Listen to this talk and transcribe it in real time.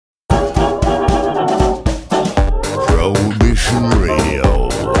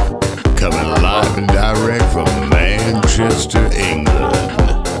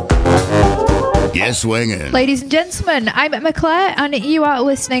swinging. Ladies and gentlemen, I'm McClare and you are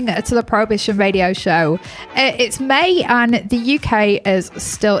listening to the Prohibition radio show. It's May and the UK is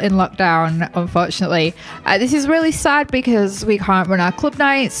still in lockdown, unfortunately. This is really sad because we can't run our club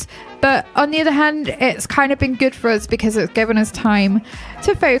nights, but on the other hand, it's kind of been good for us because it's given us time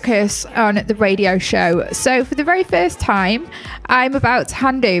to focus on the radio show. So for the very first time, I'm about to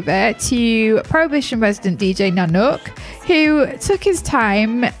hand over to Prohibition resident DJ Nanook, who took his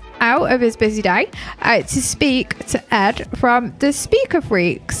time out of his busy day to speak to Ed from the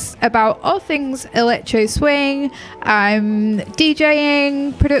Spekrfreks about all things electro swing,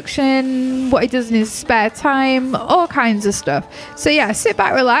 DJing, production, what he does in his spare time, all kinds of stuff. So yeah, sit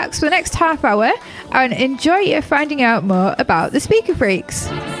back, relax for the next half hour and enjoy finding out more about the Spekrfreks.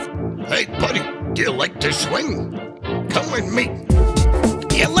 Hey buddy, do you like to swing? Come with me.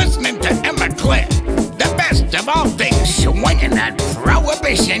 You're listening to Emma Claire, the best of all things swinging at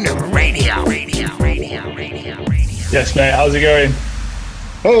Prohibition Radio. Yes, mate. How's it going?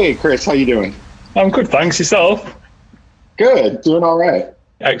 Hey, Chris. How you doing? I'm good, thanks. Yourself? Good. Doing all right.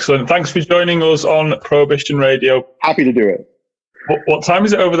 Excellent. Thanks for joining us on Prohibition Radio. Happy to do it. What time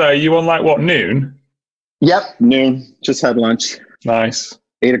is it over there? Are you on noon? Yep, noon. Just had lunch. Nice.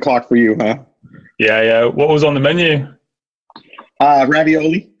 8 o'clock for you, huh? Yeah. What was on the menu?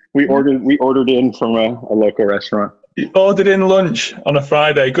 Ravioli. We ordered in from a local restaurant. You ordered in lunch on a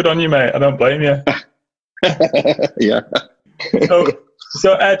Friday. Good on you, mate. I don't blame you. Yeah.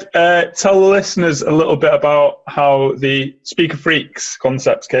 So Ed, tell the listeners a little bit about how the Spekrfreks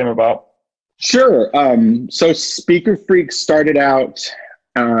concept came about. Sure. So Spekrfreks started out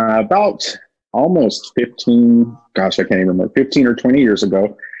about almost 15 or 20 years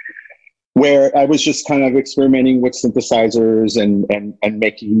ago, where I was just kind of experimenting with synthesizers and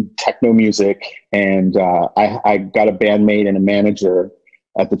making techno music. And I got a bandmate and a manager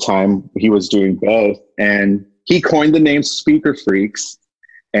at the time. He was doing both. And he coined the name Spekrfreks.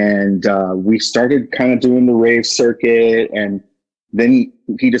 And we started kind of doing the rave circuit. And then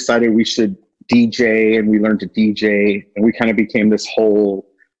he decided we should DJ, and we learned to DJ. And we kind of became this whole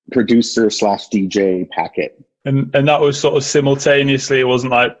producer/DJ packet. And that was sort of simultaneously, it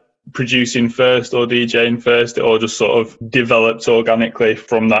wasn't like producing first or DJing first, it all just sort of developed organically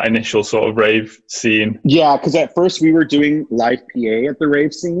from that initial sort of rave scene? Yeah, because at first we were doing live PA at the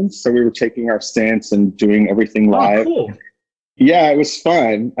rave scenes, so we were taking our stance and doing everything live. Oh, cool. Yeah, it was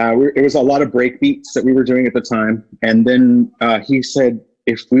fun. It was a lot of break beats that we were doing at the time, and then he said,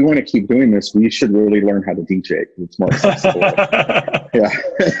 if we want to keep doing this, we should really learn how to DJ. It's more accessible. Yeah.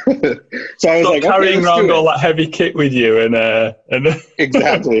 So I was like, carrying around all that heavy kit with you and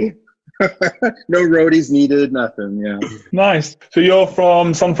exactly. No roadies needed, nothing. Yeah. Nice. So you're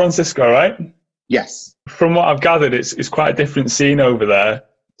from San Francisco, right? Yes. From what I've gathered, it's quite a different scene over there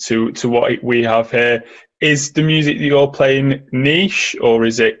to what we have here. Is the music that you're playing niche, or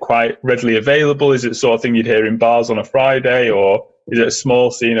is it quite readily available? Is it the sort of thing you'd hear in bars on a Friday, or is it a small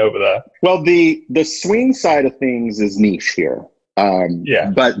scene over there? Well, the swing side of things is niche here.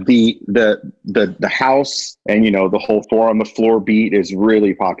 But the house and, the whole 4 on the floor beat is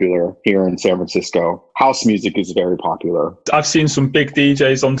really popular here in San Francisco. House music is very popular. I've seen some big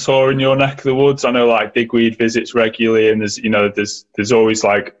DJs on tour in your neck of the woods. I know like Digweed visits regularly, and there's always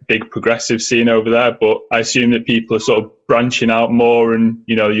like big progressive scene over there, but I assume that people are sort of branching out more, and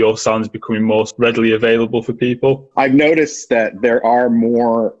your sound's becoming more readily available for people. I've noticed that there are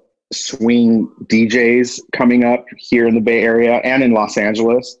more swing DJs coming up here in the Bay Area and in Los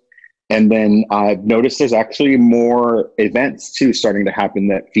Angeles. And then I've noticed there's actually more events too starting to happen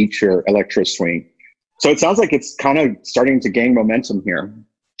that feature electro swing. So it sounds like it's kind of starting to gain momentum here.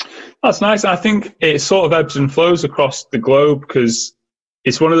 That's nice. I think it sort of ebbs and flows across the globe because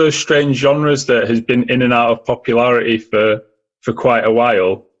it's one of those strange genres that has been in and out of popularity for quite a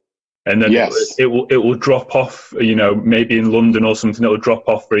while. And then it will drop off, maybe in London or something, it will drop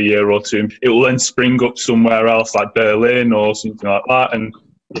off for a year or two. It will then spring up somewhere else like Berlin or something like that. And,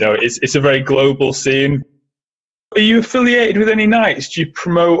 it's a very global scene. Are you affiliated with any nights? Do you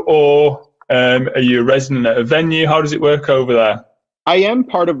promote, or are you a resident at a venue? How does it work over there? I am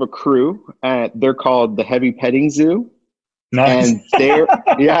part of a crew. They're called the Heavy Petting Zoo. Nice. And they're,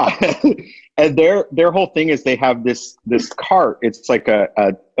 and their whole thing is they have this cart. It's like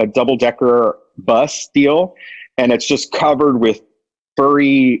a double-decker bus deal, and it's just covered with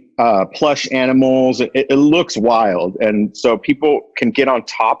furry plush animals. It looks wild, and so people can get on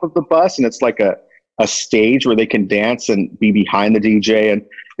top of the bus, and it's like a stage where they can dance and be behind the DJ, and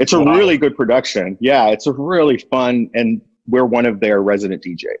it's a really good production. Yeah, it's a really fun, and we're one of their resident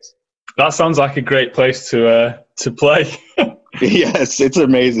DJs. That sounds like a great place to to play. Yes, it's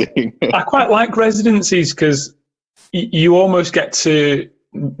amazing. I quite like residencies because you almost get to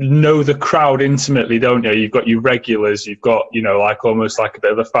know the crowd intimately, don't you? You've got your regulars, you've got, like almost like a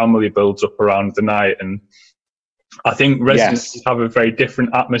bit of a family builds up around the night. And I think residencies have a very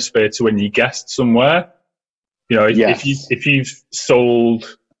different atmosphere to when you guest somewhere. If you've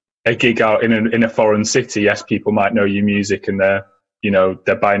sold a gig out in a foreign city, yes, people might know your music and they're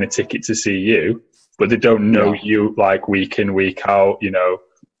buying a ticket to see you, but they don't know you like week in, week out, And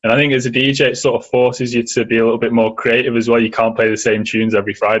I think as a DJ, it sort of forces you to be a little bit more creative as well. You can't play the same tunes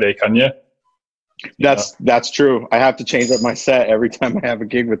every Friday, can you? That's true. I have to change up my set every time I have a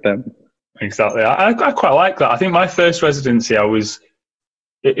gig with them. Exactly. I quite like that. I think my first residency, I was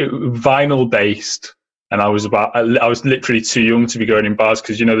vinyl based, and I was literally too young to be going in bars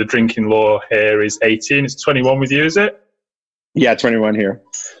because the drinking law here is 18. It's 21 with you, is it? Yeah, 21 here.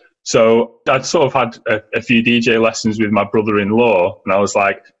 So I'd sort of had a few DJ lessons with my brother-in-law, and I was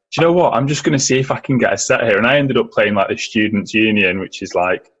like, do you know what? I'm just going to see if I can get a set here. And I ended up playing like the Students' Union, which is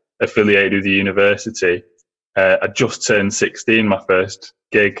like affiliated with the university. I just turned 16, my first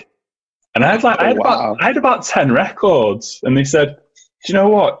gig. And I had about 10 records, and they said, do you know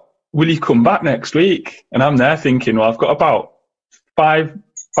what? Will you come back next week? And I'm there thinking, well, I've got about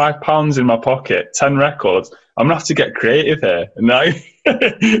 £5 in my pocket, 10 records. I'm gonna have to get creative here. And now,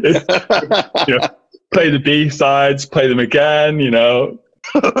 play the B-sides, play them again.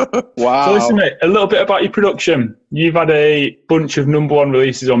 Wow. So listen, mate, a little bit about your production. You've had a bunch of #1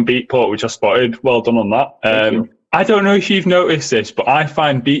 releases on Beatport, which I spotted. Well done on that. I don't know if you've noticed this, but I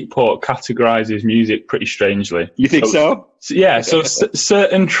find Beatport categorizes music pretty strangely. You think so? Yeah. So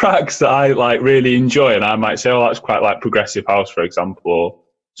certain tracks that I like really enjoy, and I might say, oh, that's quite like progressive house, for example, or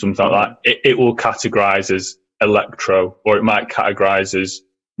something like that. It will categorize as electro, or it might categorize as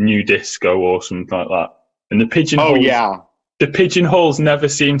new disco or something like that. And the pigeonholes never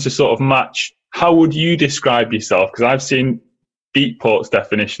seem to sort of match. How would you describe yourself? Because I've seen Beatport's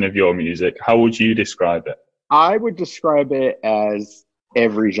definition of your music. How would you describe it? I would describe it as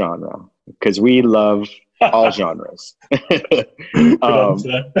every genre, because we love all genres.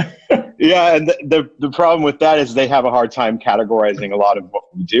 Yeah, and the problem with that is they have a hard time categorizing a lot of what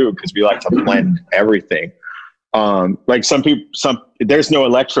we do, because we like to blend everything. Like there's no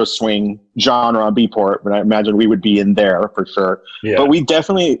electro swing genre on Beatport, but I imagine we would be in there for sure. Yeah. But we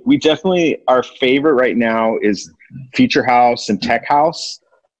definitely, our favorite right now is future house and tech house.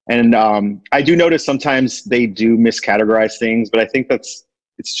 And I do notice sometimes they do miscategorize things, but I think it's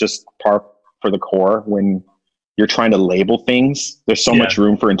just par for the core when you're trying to label things. There's so much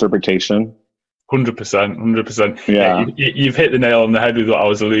room for interpretation. 100%. Yeah, you've hit the nail on the head with what I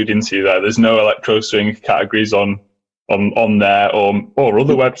was alluding to there. There's no electro swing categories on there or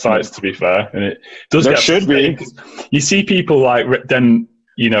other websites, to be fair. And it does. There should be. You see people like then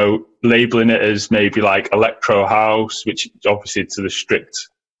labeling it as maybe like electro house, which obviously to the strict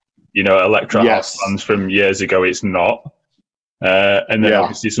electro house fans from years ago, it's not. And then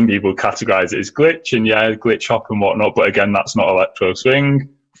obviously some people categorize it as glitch and glitch hop and whatnot. But again, that's not electro swing.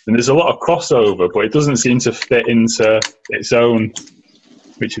 And there's a lot of crossover, but it doesn't seem to fit into its own,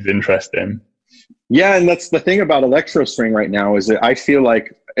 which is interesting. Yeah, and that's the thing about electro swing right now, is that I feel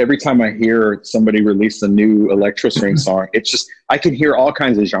like every time I hear somebody release a new electro swing song, it's just, I can hear all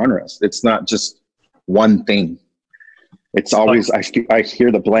kinds of genres. It's not just one thing. It's always, I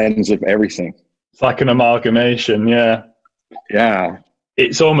hear the blends of everything. It's like an amalgamation, yeah. Yeah.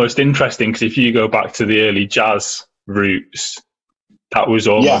 It's almost interesting, because if you go back to the early jazz roots, that was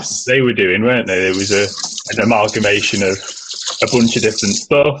almost they were doing, weren't they? It was an amalgamation of a bunch of different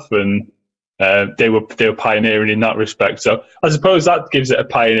stuff, and they were pioneering in that respect. So I suppose that gives it a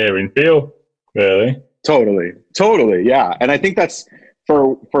pioneering feel, really. Totally, yeah. And I think that's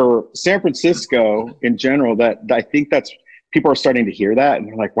for San Francisco in general. That I think that's, people are starting to hear that, and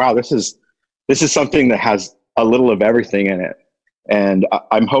they're like, "Wow, this is something that has a little of everything in it." And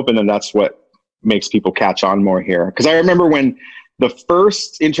I'm hoping that that's what makes people catch on more here. Because I remember when the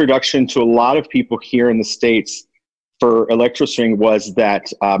first introduction to a lot of people here in the States for electro swing was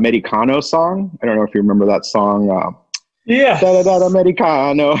that Americano song. I don't know if you remember that song. Da da da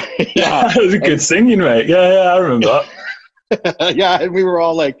Americano. Yeah, that was a good singing, mate. Yeah, I remember that. Yeah, and we were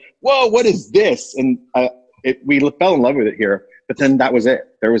all like, "Whoa, what is this?" And we fell in love with it here. But then that was it.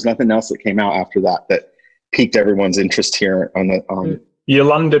 There was nothing else that came out after that piqued everyone's interest here on the.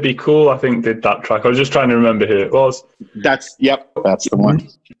 Yolanda Be Cool, I think, did that track. I was just trying to remember who it was. That's the one.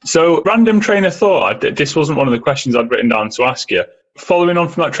 So, random train of thought. This wasn't one of the questions I'd written down to ask you. Following on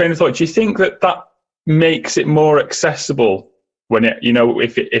from that train of thought, do you think that makes it more accessible when it, you know,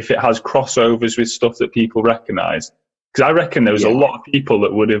 if it has crossovers with stuff that people recognise. Because I reckon there was a lot of people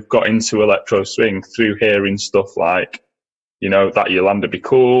that would have got into electro swing through hearing stuff like, you know, That Yolanda Be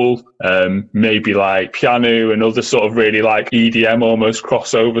Cool, maybe like Piano and other sort of really like EDM almost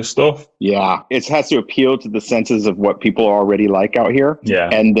crossover stuff. Yeah, it has to appeal to the senses of what people already like out here. Yeah.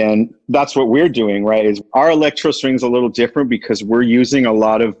 And then that's what we're doing, right? Is our electro swing's a little different because we're using a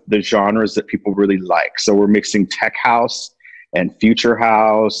lot of the genres that people really like. So we're mixing tech house and future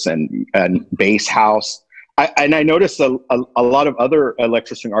house and bass house. I noticed a lot of other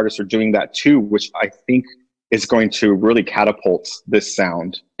electro swing artists are doing that too, which I think is going to really catapult this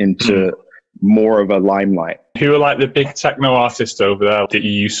sound into more of a limelight. Who are like the big techno artists over there that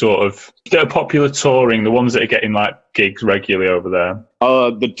you sort of, that are popular touring, the ones that are getting like gigs regularly over there?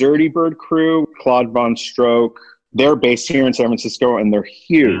 The Dirty Bird crew, Claude Von Stroke, they're based here in San Francisco and they're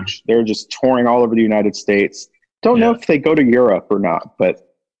huge. They're just touring all over the United States. Don't know if they go to Europe or not, but...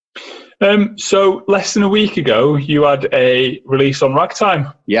 So less than a week ago, you had a release on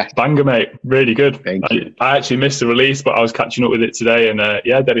Ragtime. Yeah. Banger, mate. Really good. Thank you. I actually missed the release, but I was catching up with it today, and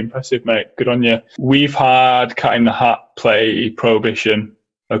yeah, dead impressive, mate. Good on you. We've had Cat in the Hat play Prohibition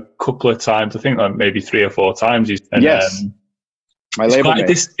a couple of times. I think like maybe 3 or 4 times. And, yes. My label mate.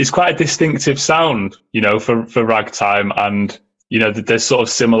 It's quite a distinctive sound, you know, for Ragtime, and you know, there's sort of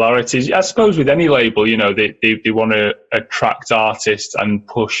similarities. I suppose with any label, you know, they want to attract artists and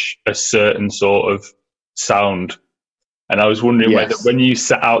push a certain sort of sound. And I was wondering whether when you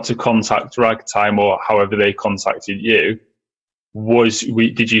set out to contact Ragtime or however they contacted you,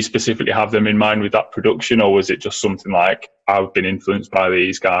 did you specifically have them in mind with that production, or was it just something like, I've been influenced by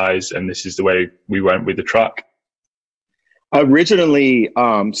these guys and this is the way we went with the track? Originally,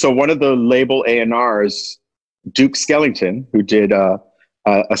 so one of the label A&Rs, Duke Skellington, who did a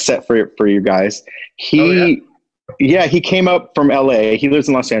set for you guys. He came up from LA. He lives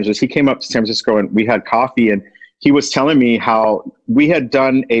in Los Angeles. He came up to San Francisco and we had coffee, and he was telling me how we had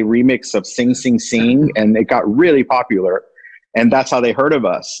done a remix of Sing Sing Sing and it got really popular, and that's how they heard of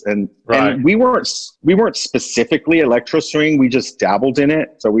us. And we weren't specifically electro swing. We just dabbled in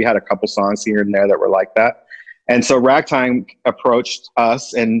it. So we had a couple songs here and there that were like that. And so Ragtime approached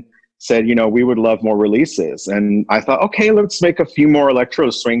us and said, you know, we would love more releases. And I thought, okay, let's make a few more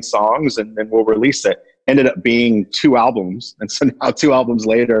electro swing songs and then we'll release it. Ended up being 2 albums. And so now 2 albums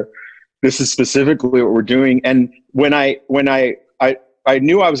later, this is specifically what we're doing. And when I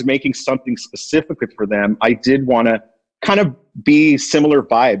knew I was making something specifically for them, I did want to kind of be similar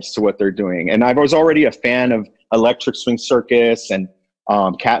vibes to what they're doing. And I was already a fan of Electric Swing Circus and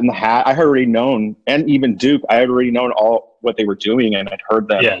Cat in the Hat. I had already known, and even Duke, I had already known all what they were doing, and I'd heard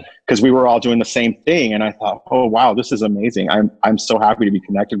them because we were all doing the same thing. And I thought, oh wow, this is amazing. I'm so happy to be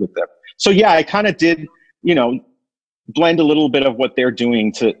connected with them. So yeah, I kind of did, you know, blend a little bit of what they're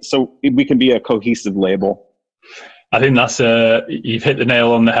doing so we can be a cohesive label. I think that's you've hit the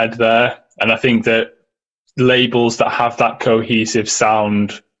nail on the head there. And I think that labels that have that cohesive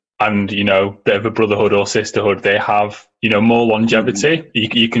sound and, you know, bit of a brotherhood or sisterhood, they have, you know, more longevity.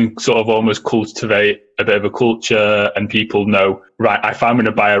 You can sort of almost cultivate a bit of a culture, and people know, right, if I'm going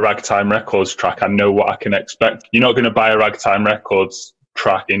to buy a Ragtime Records track, I know what I can expect. You're not going to buy a Ragtime Records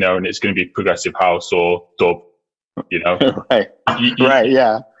track, you know, and it's going to be progressive house or dub, you know. Right,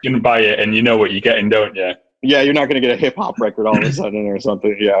 yeah. You're going to buy it and you know what you're getting, don't you? Yeah, you're not going to get a hip-hop record all of a sudden or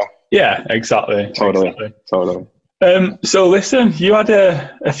something, yeah. Yeah, exactly. Totally. So listen, you had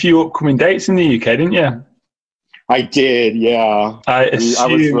a few upcoming dates in the UK, didn't you? I did, yeah. I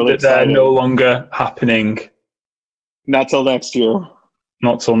assume really that they're no longer happening. Not till next year.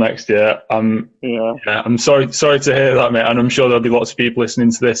 Not till next year. I'm sorry to hear that, mate. And I'm sure there'll be lots of people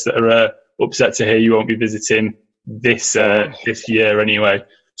listening to this that are upset to hear you won't be visiting this year anyway.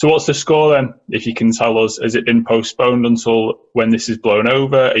 So what's the score then, if you can tell us? Has it been postponed until when this is blown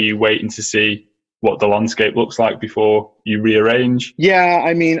over? Are you waiting to see what the landscape looks like before you rearrange? Yeah,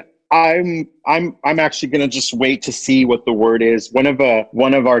 I mean, I'm actually gonna just wait to see what the word is. One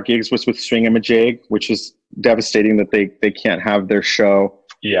of our gigs was with Swingamajig, which is devastating that they can't have their show.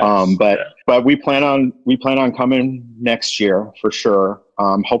 Yeah. But we plan on coming next year for sure.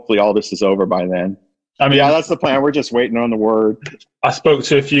 Hopefully all this is over by then. I mean, yeah, that's the plan. We're just waiting on the word. I spoke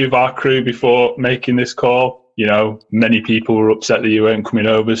to a few of our crew before making this call. You know, many people were upset that you weren't coming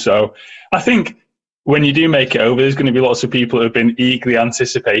over. So I think when you do make it over, there's going to be lots of people who have been eagerly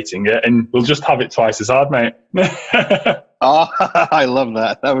anticipating it, and we'll just have it twice as hard, mate. Oh, I love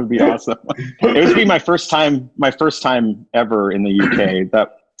that. That would be awesome. It would be my first time ever in the UK.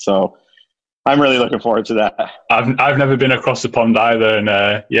 So I'm really looking forward to that. I've never been across the pond either, and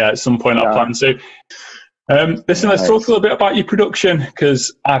at some point I plan to. Listen, let's talk a little bit about your production,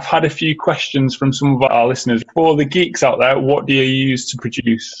 because I've had a few questions from some of our listeners. For the geeks out there, what do you use to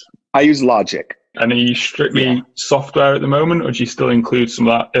produce? I use Logic. And are you strictly software at the moment, or do you still include some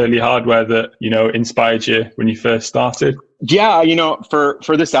of that early hardware that, inspired you when you first started? Yeah,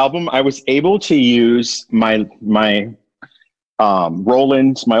 for this album, I was able to use my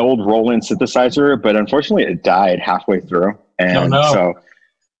Roland, my old Roland synthesizer, but unfortunately it died halfway through. And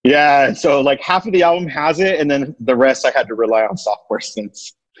so like half of the album has it, and then the rest I had to rely on software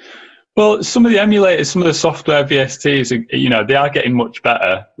synths. Well, some of the emulators, some of the software VSTs, they are getting much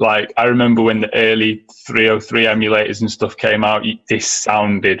better. Like, I remember when the early 303 emulators and stuff came out, this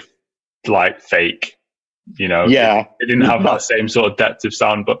sounded like fake. It didn't have that same sort of depth of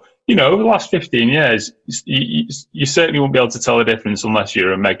sound. But, over the last 15 years, you certainly won't be able to tell the difference unless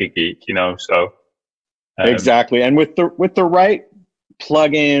you're a mega geek, so. Exactly. And with the right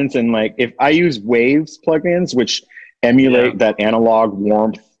plugins, and like, if I use Waves plugins, which emulate that analog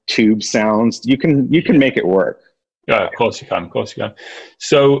warmth tube sounds, you can make it work. Yeah, of course you can.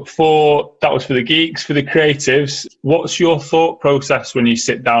 So that was for the geeks. For the creatives, what's your thought process when you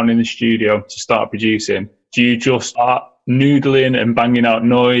sit down in the studio to start producing? Do you just start noodling and banging out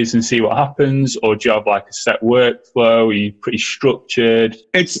noise and see what happens, or do you have like a set workflow? Are you pretty structured?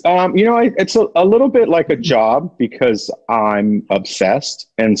 It's it's a little bit like a job, because I'm obsessed,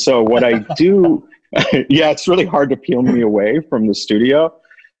 and so what I do it's really hard to peel me away from the studio.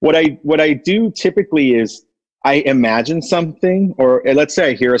 What I do typically is I imagine something, or let's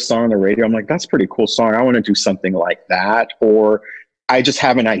say I hear a song on the radio. I'm like, that's a pretty cool song. I want to do something like that. Or I just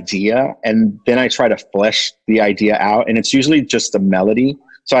have an idea, and then I try to flesh the idea out. And it's usually just a melody.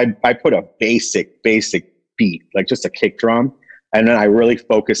 So I put a basic beat, like just a kick drum. And then I really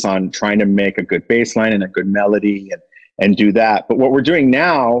focus on trying to make a good bass line and a good melody and do that. But what we're doing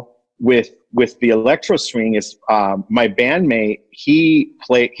now with the electro swing is my bandmate,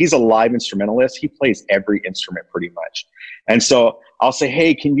 he's a live instrumentalist. He plays every instrument pretty much. And so I'll say,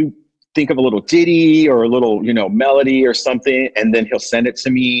 hey, can you think of a little ditty or a little, melody or something? And then he'll send it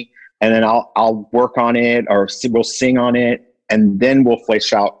to me, and then I'll work on it, or we'll sing on it. And then we'll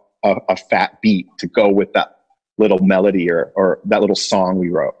flesh out a fat beat to go with that little melody or that little song we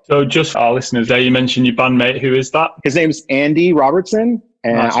wrote. So just our listeners there, you mentioned your bandmate. Who is that? His name's Andy Robertson.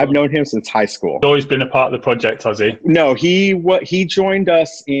 And nice. I've known him since high school. He's always been a part of the project, has he? No, he joined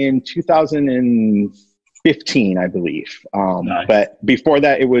us in 2015, I believe. Nice. But before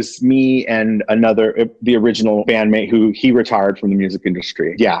that, it was me and the original bandmate who he retired from the music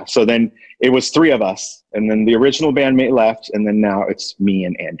industry. Yeah, so then it was three of us. And then the original bandmate left, and then now it's me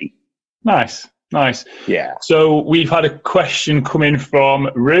and Andy. Nice. Yeah. So we've had a question come in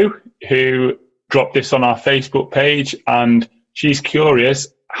from Rue, who dropped this on our Facebook page, and she's curious,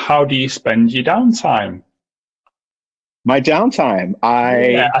 how do you spend your downtime? My downtime,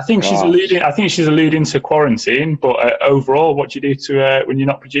 I think she's alluding to quarantine, but overall, what do you do to when you're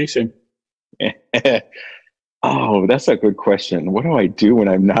not producing? Oh, that's a good question. What do I do when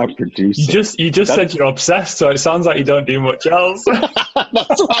I'm not producing? You just said you're obsessed, so it sounds like you don't do much else.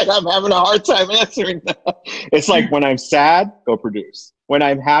 That's why I'm having a hard time answering that. It's like, when I'm sad, go produce. When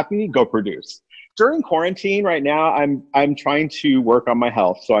I'm happy, go produce. During quarantine right now, I'm trying to work on my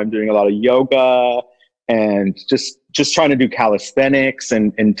health. So I'm doing a lot of yoga and just trying to do calisthenics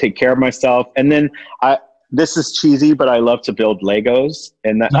and take care of myself. And then this is cheesy, but I love to build Legos,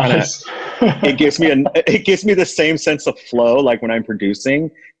 and that nice. it gives me the same sense of flow like when I'm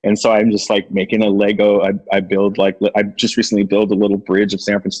producing. And so I'm just like making a Lego. I build, like, I just recently built a little bridge of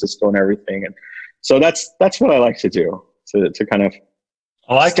San Francisco and everything. And so that's what I like to do, to kind of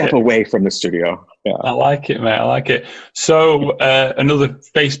step away from the studio. Yeah. I like it, mate. I like it. So another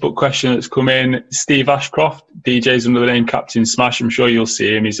Facebook question that's come in. Steve Ashcroft, DJs under the name Captain Smash. I'm sure you'll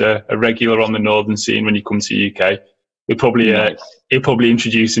see him. He's a regular on the northern scene when you come to UK. He'll probably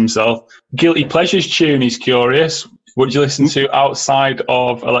introduce himself. Guilty Pleasures tune, he's curious. What do you listen to outside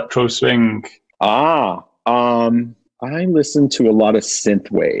of electro swing? I listen to a lot of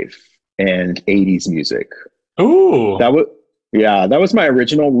synthwave and 80s music. Ooh. That was my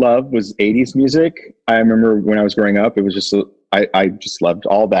original love, was 80s music. I remember when I was growing up, it was just, I just loved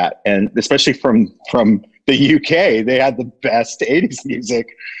all that. And especially from the UK, they had the best 80s music.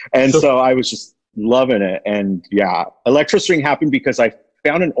 And so I was just loving it. And yeah, electro swing happened because I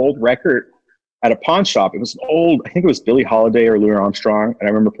found an old record at a pawn shop. It was I think it was Billie Holiday or Louis Armstrong. And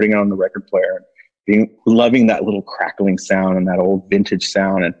I remember putting it on the record player and loving that little crackling sound and that old vintage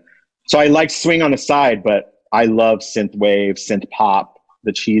sound. And so I liked swing on the side, but I love synth wave, synth pop,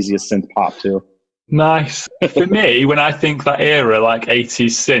 the cheesiest synth pop too. Nice. For me, when I think that era, like 80s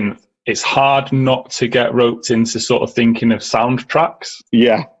synth, it's hard not to get roped into sort of thinking of soundtracks.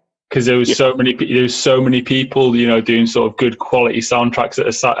 Yeah. Because there was so many people, you know, doing sort of good quality soundtracks at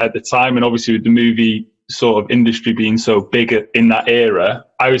the time, and obviously with the movie sort of industry being so big in that era,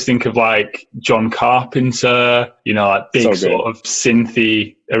 I always think of like John Carpenter, you know, like big sort of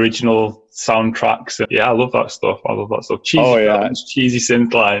synthy original soundtracks. Yeah, I love that stuff. Cheesy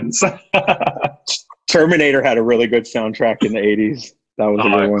synth lines. Terminator had a really good soundtrack in the 80s. That was a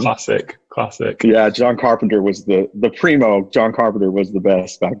good one. Classic. Yeah, John Carpenter was the primo. John Carpenter was the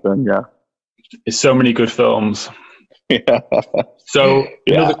best back then. Yeah. There's so many good films. Yeah. So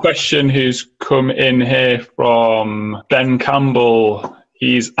another question who's come in here from Ben Campbell.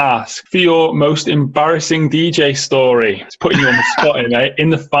 He's asked, for your most embarrassing DJ story. It's putting you on the spot, mate, in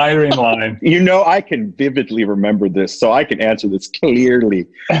the firing line. You know, I can vividly remember this, so I can answer this clearly.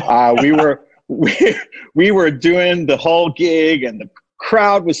 We were doing the whole gig, and the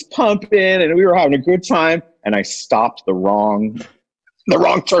crowd was pumping, and we were having a good time, and I stopped the wrong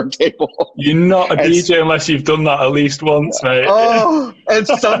turntable. You're not a DJ unless you've done that at least once, mate. Oh, and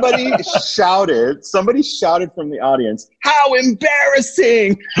somebody shouted from the audience, "How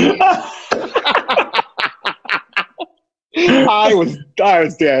embarrassing!" I was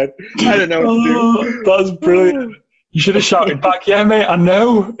dead. I didn't know what to do. That's brilliant. You should have shouted back, "Yeah, mate, I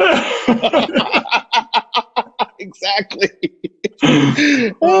know." Exactly.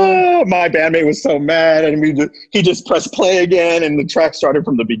 Oh, my bandmate was so mad, and he just pressed play again, and the track started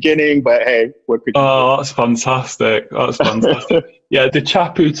from the beginning. But hey, what could you do? That's fantastic. Yeah, the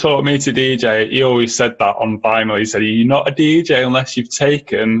chap who taught me to DJ, he always said that on vinyl. He said, "You're not a DJ unless you've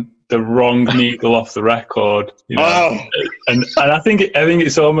taken the wrong needle off the record." You know? And I think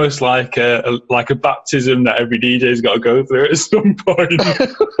it's almost like a baptism that every DJ's got to go through at some point.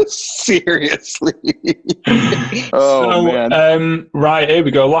 Seriously. Man. Right, here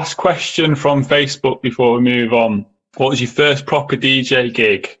we go. Last question from Facebook before we move on. What was your first proper DJ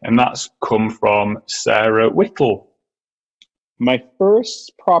gig? And that's come from Sarah Whittle. My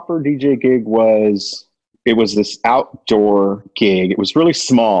first proper DJ gig was this outdoor gig. It was really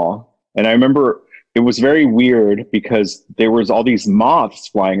small. And I remember it was very weird because there was all these moths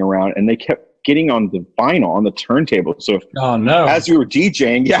flying around, and they kept getting on the vinyl, on the turntable. So as we were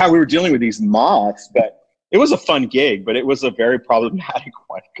DJing, we were dealing with these moths, but it was a fun gig, but it was a very problematic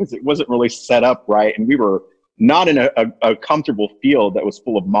one because it wasn't really set up right. And we were not in a comfortable field that was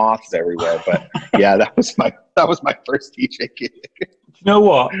full of moths everywhere. But yeah, that was my first DJ gig. You know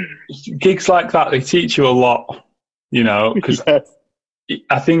what? Gigs like that, they teach you a lot, you know, because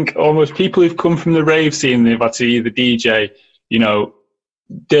I think almost people who've come from the rave scene, they've had to either DJ, you know,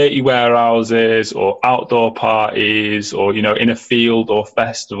 dirty warehouses or outdoor parties, or, you know, in a field or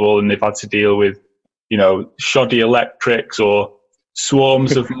festival, and they've had to deal with, you know, shoddy electrics or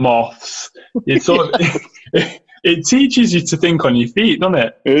swarms of moths. It's sort of, it teaches you to think on your feet, doesn't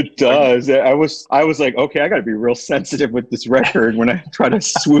it? It does. I was like, okay, I got to be real sensitive with this record when I try to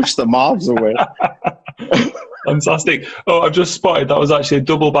swoosh the moths away. Fantastic. Oh, I've just spotted that was actually a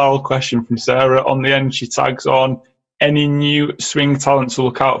double barrel question from Sarah. On the end, she tags on any new swing talent to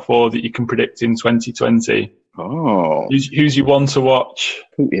look out for that you can predict in 2020. Oh. Who's your one to watch?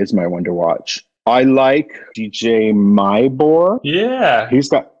 Who is my one to watch? I like DJ Mybor. Yeah. He's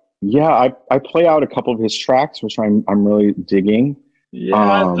got, I play out a couple of his tracks, which I'm really digging.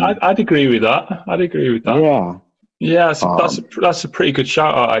 Yeah, I'd agree with that. Yeah. Yeah, that's a pretty good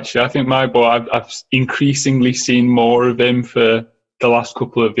shout out, actually. I think Mybor, I've increasingly seen more of him for the last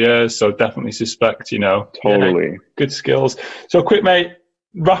couple of years, so definitely suspect, you know. Totally. Good skills. So quick, mate,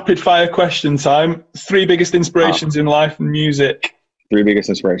 rapid fire question time. 3 biggest inspirations in life and music. 3 biggest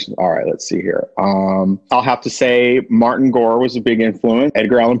inspirations. All right, let's see here. I'll have to say Martin Gore was a big influence.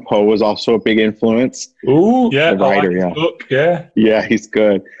 Edgar Allan Poe was also a big influence. Ooh, yeah, the writer, his book, yeah. Yeah, he's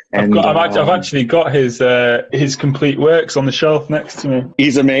good. And I've actually got his complete works on the shelf next to me.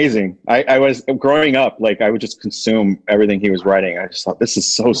 He's amazing. I was growing up, like I would just consume everything he was writing. I just thought, this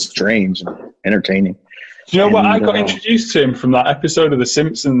is so strange and entertaining. Do you know what? I got introduced to him from that episode of The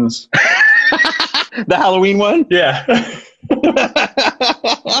Simpsons. The Halloween one? Yeah.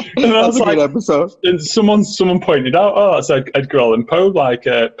 That's a good episode. And someone pointed out, that's like Edgar Allan Poe, like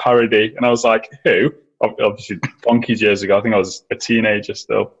a parody. And I was like, who? Obviously, donkeys years ago. I think I was a teenager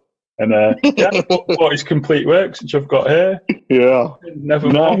still. And what his complete works, which I've got here. Yeah.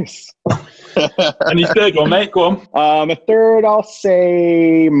 Never nice. And your third one, mate, go on. A third, I'll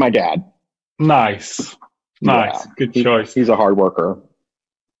say my dad. Nice. Yeah. Good choice. He's a hard worker.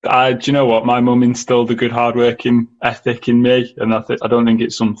 Do you know what? My mum instilled a good hard-working ethic in me, and I don't think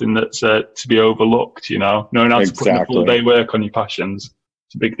it's something that's to be overlooked, you know? Knowing how to put in a full day work on your passions.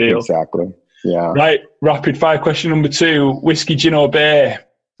 It's a big deal. Exactly. Yeah. Right. Rapid fire question number 2. Whiskey, gin or beer?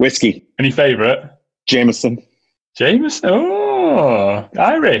 Whiskey. Any favourite? Jameson. Jameson? Oh,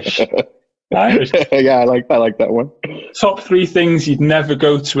 Irish. Irish. Yeah, I like that one. Top 3 things you'd never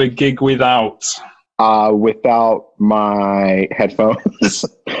go to a gig without? Without my headphones,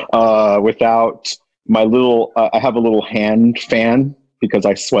 without my little, I have a little hand fan because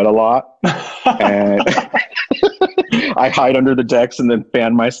I sweat a lot, and I hide under the decks and then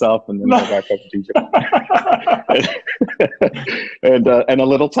fan myself and then go back up to DJ. And a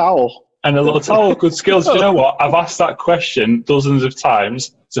little towel. And a little towel, good skills. You know what? I've asked that question dozens of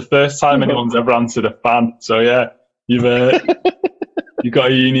times. It's the first time anyone's ever answered a fan. So yeah, you've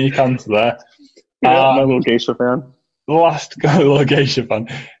got a unique answer there. Yeah, my little geisha fan. Little geisha fan.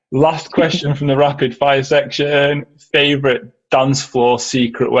 Last question from the rapid fire section. Favorite dance floor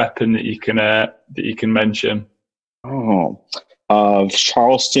secret weapon that you can mention? Charleston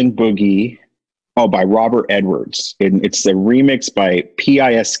Boogie. By Robert Edwards. It's a remix by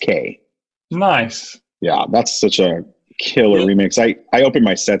PISK. Nice. Yeah, that's such a killer remix. I open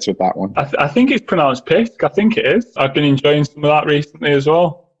my sets with that one. I think it's pronounced Pisk. I think it is. I've been enjoying some of that recently as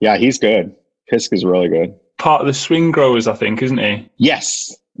well. Yeah, he's good. Pisk is really good. Part of the Swing Growers, I think, isn't he?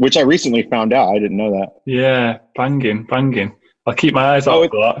 Yes, which I recently found out. I didn't know that. Yeah, banging. I'll keep my eyes out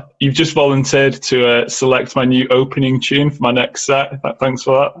for that. You've just volunteered to select my new opening tune for my next set. Thanks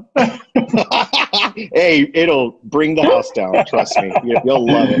for that. Hey, it'll bring the house down. Trust me. You'll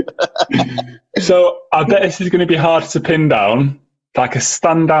love it. So I bet this is going to be hard to pin down, like a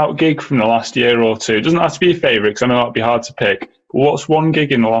standout gig from the last year or two. It doesn't have to be a favourite because I know it'll be hard to pick. But what's one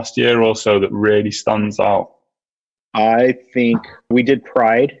gig in the last year or so that really stands out? I think we did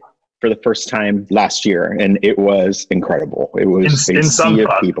Pride for the first time last year, and it was incredible. It was a sea of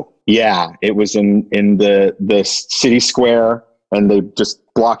people. Yeah, it was in the city square, and they just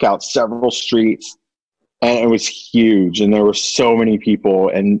block out several streets, and it was huge, and there were so many people,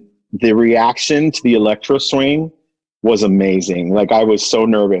 and the reaction to the electro swing was amazing. Like, I was so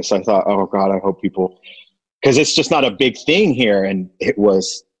nervous. I thought, oh God, I hope people, because it's just not a big thing here, and it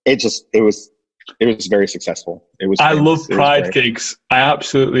was very successful. I love Pride gigs. I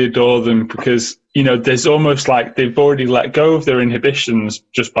absolutely adore them because, there's almost like they've already let go of their inhibitions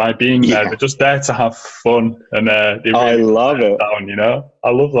just by being there. They're just there to have fun. And really I love it. Down, I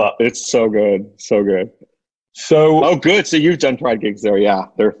love that. It's so good. So good. So, good. So you've done Pride gigs there. Yeah,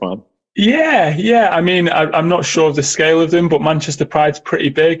 they're fun. Yeah. I mean, I'm not sure of the scale of them, but Manchester Pride's pretty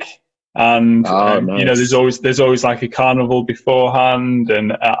big. And nice. there's always like a carnival beforehand,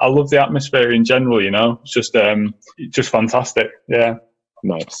 and I love the atmosphere in general. It's just fantastic. Yeah,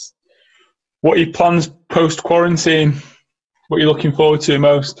 nice. What are your plans post quarantine? What are you looking forward to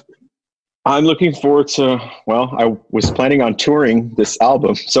most? I'm looking forward to. Well, I was planning on touring this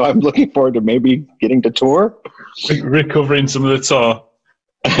album, so I'm looking forward to maybe getting to tour, recovering some of the tour.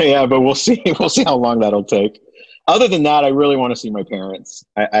 Yeah, but we'll see. We'll see how long that'll take. Other than that, I really want to see my parents.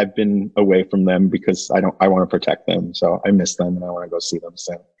 I've been away from them because I want to protect them. So I miss them and I want to go see them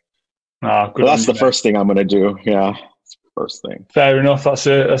soon. Well, that's the first thing I'm going to do. Yeah, first thing. Fair enough. That's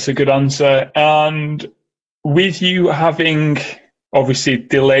a good answer. And with you having obviously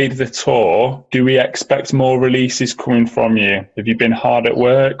delayed the tour, do we expect more releases coming from you? Have you been hard at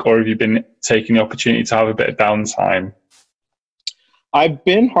work, or have you been taking the opportunity to have a bit of downtime? I've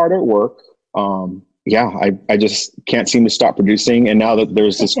been hard at work. I just can't seem to stop producing. And now that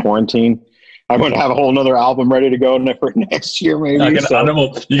there's this quarantine, I'm going to have a whole nother album ready to go for next year, maybe. Like an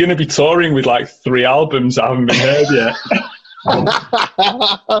animal. You're going to be touring with like 3 albums that haven't been heard yet.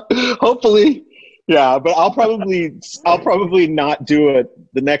 Hopefully. Yeah, but I'll probably not do it.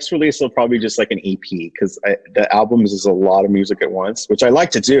 The next release will probably be just like an EP, because the albums is a lot of music at once, which I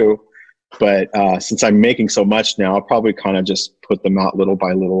like to do. But since I'm making so much now, I'll probably kind of just put them out little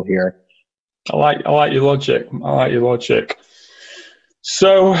by little here. I like your logic.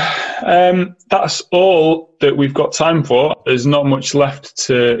 So that's all that we've got time for. There's not much left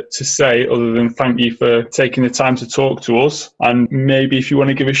to say other than thank you for taking the time to talk to us. And maybe if you want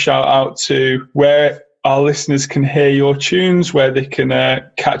to give a shout out to where our listeners can hear your tunes, where they can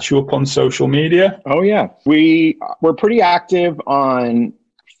catch you up on social media. Oh yeah, we're pretty active on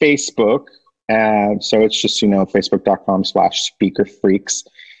Facebook. So it's just, facebook.com/Spekrfreks.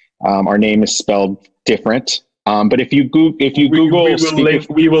 Our name is spelled different. But if you Google,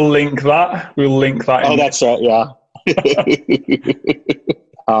 we will link that. We'll link that. Oh, that's right. Yeah.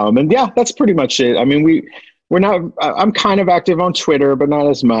 And yeah, that's pretty much it. I mean, we're not. I'm kind of active on Twitter, but not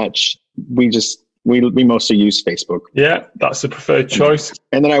as much. We mostly use Facebook. Yeah, that's the preferred choice.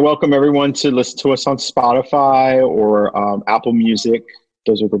 And then I welcome everyone to listen to us on Spotify or Apple Music.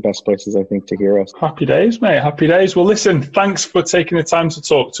 those are the best places, I think, to hear us. Happy days, mate. Happy days. Well, listen, thanks for taking the time to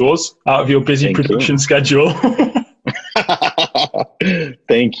talk to us out of your busy production schedule.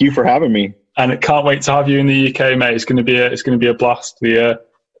 Thank you for having me. And I can't wait to have you in the UK, mate. It's going to be a blast. The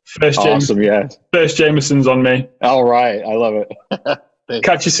first Jameson's on me. All right, I love it.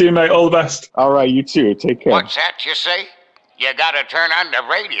 Catch you soon, mate. All the best. All right, you too. Take care. What's that you say? You got to turn on the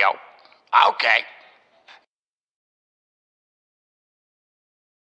radio. Okay.